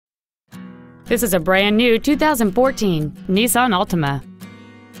This is a brand new 2014 Nissan Altima.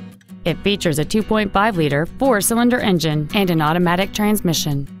 It features a 2.5-liter four-cylinder engine and an automatic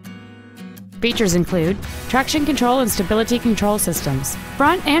transmission. Features include traction control and stability control systems,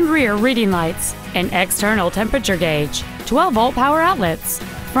 front and rear reading lights, an external temperature gauge, 12-volt power outlets,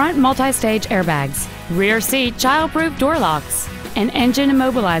 front multi-stage airbags, rear seat child-proof door locks, an engine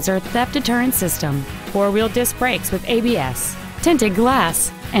immobilizer theft deterrent system, four-wheel disc brakes with ABS, tinted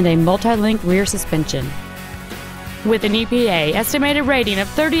glass, and a multi-link rear suspension. With an EPA estimated rating of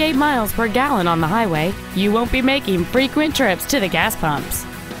 38 miles per gallon on the highway, you won't be making frequent trips to the gas pumps.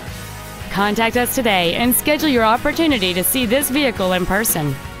 Contact us today and schedule your opportunity to see this vehicle in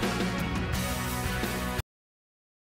person.